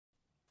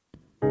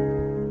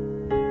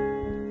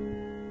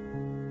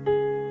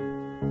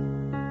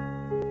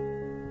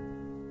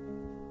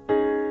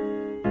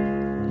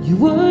You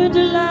were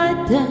the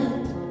light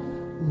that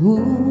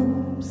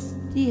wounds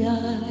the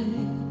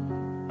eye,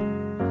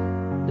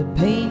 the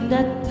pain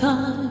that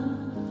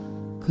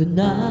time could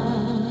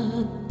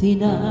not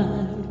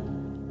deny.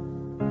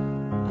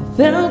 I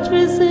felt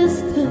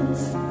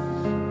resistance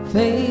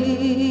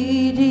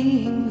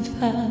fading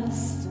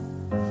fast,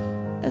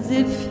 as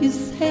if you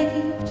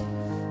saved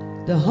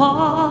the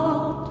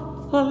heart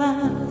for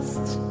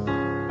last.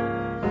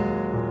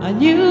 I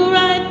knew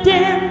right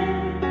then,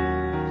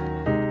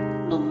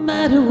 no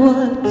matter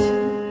what,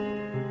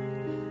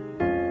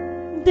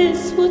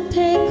 this would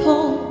take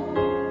all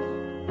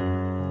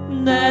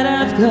that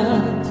I've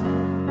got.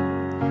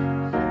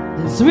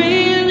 There's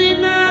really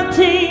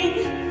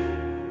nothing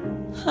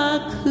I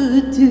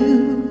could do.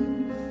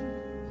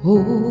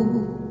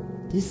 Oh,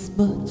 this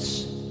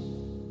much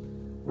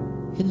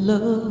in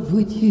love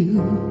with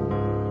you.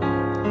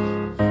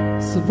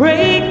 So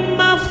break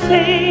my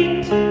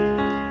fate,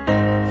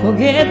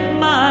 forget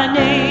my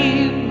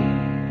name.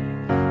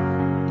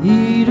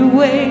 Either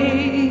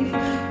way,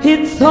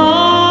 it's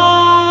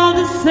all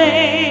the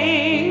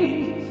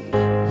same.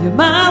 You're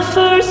my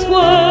first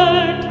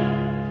word,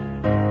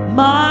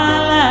 my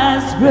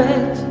last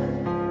breath,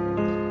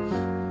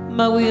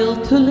 my will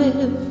to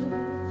live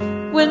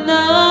when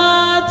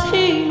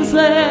nothing's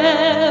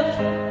left.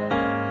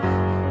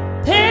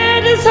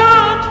 Tear this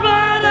heart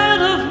right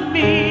out of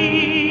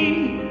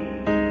me,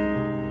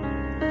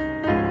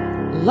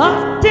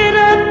 locked it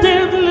up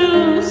and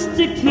lose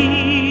the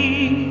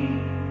key.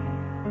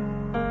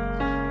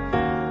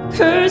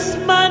 Curse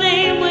my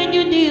name when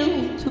you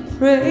kneel to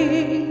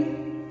pray.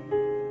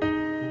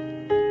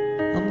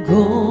 I'm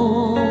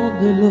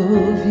gonna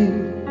love you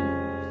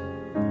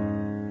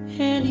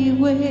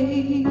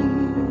anyway.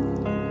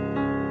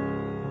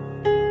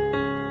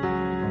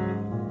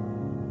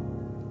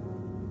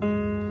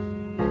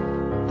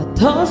 I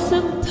toss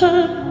and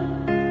turn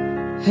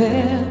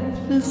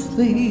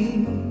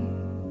helplessly.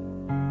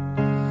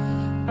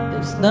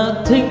 There's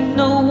nothing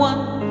no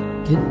one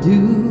can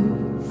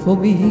do for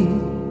me.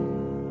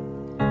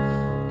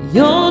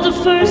 You're the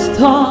first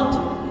thought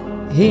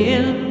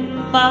in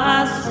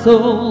my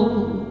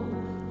soul.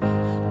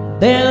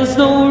 There's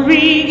no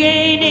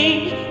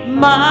regaining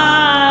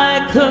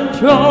my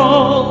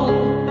control.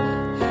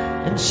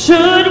 And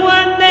should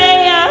one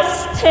day I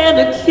stand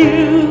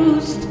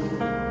accused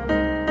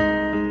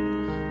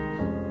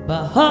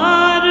by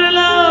harder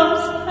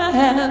loves I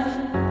have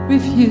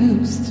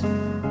refused,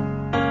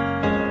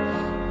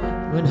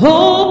 when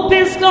hope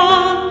is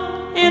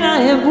gone and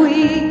I am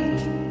weak,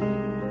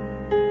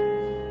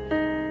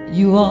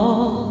 you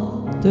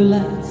are the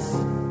last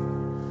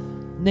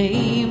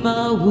name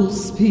I will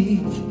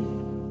speak.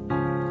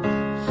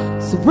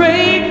 So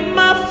break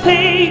my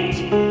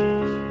fate,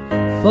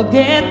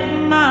 forget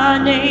my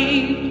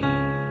name.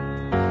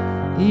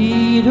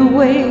 Either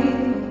way,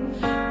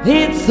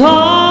 it's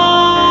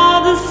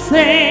all the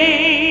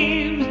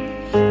same.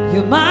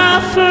 You're my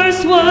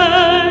first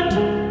word,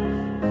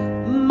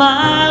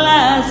 my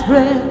last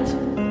breath,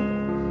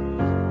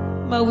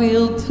 my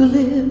will to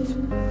live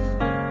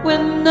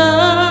when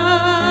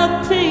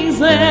nothing's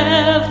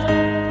left.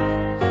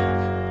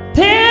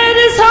 Tear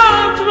this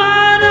heart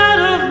right out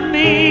of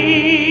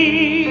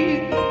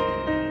me,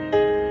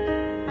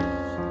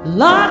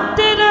 locked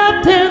it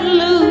up and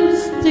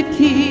lose the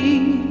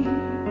key.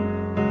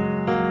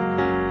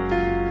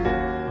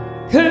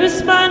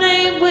 Curse my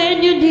name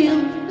when you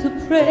kneel to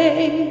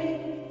pray.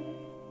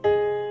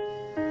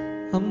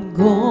 I'm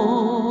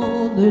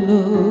gonna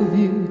love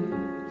you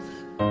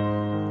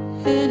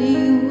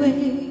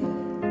anyway.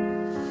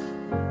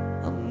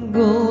 I'm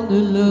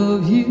gonna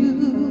love you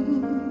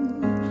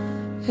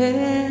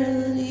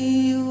anyway.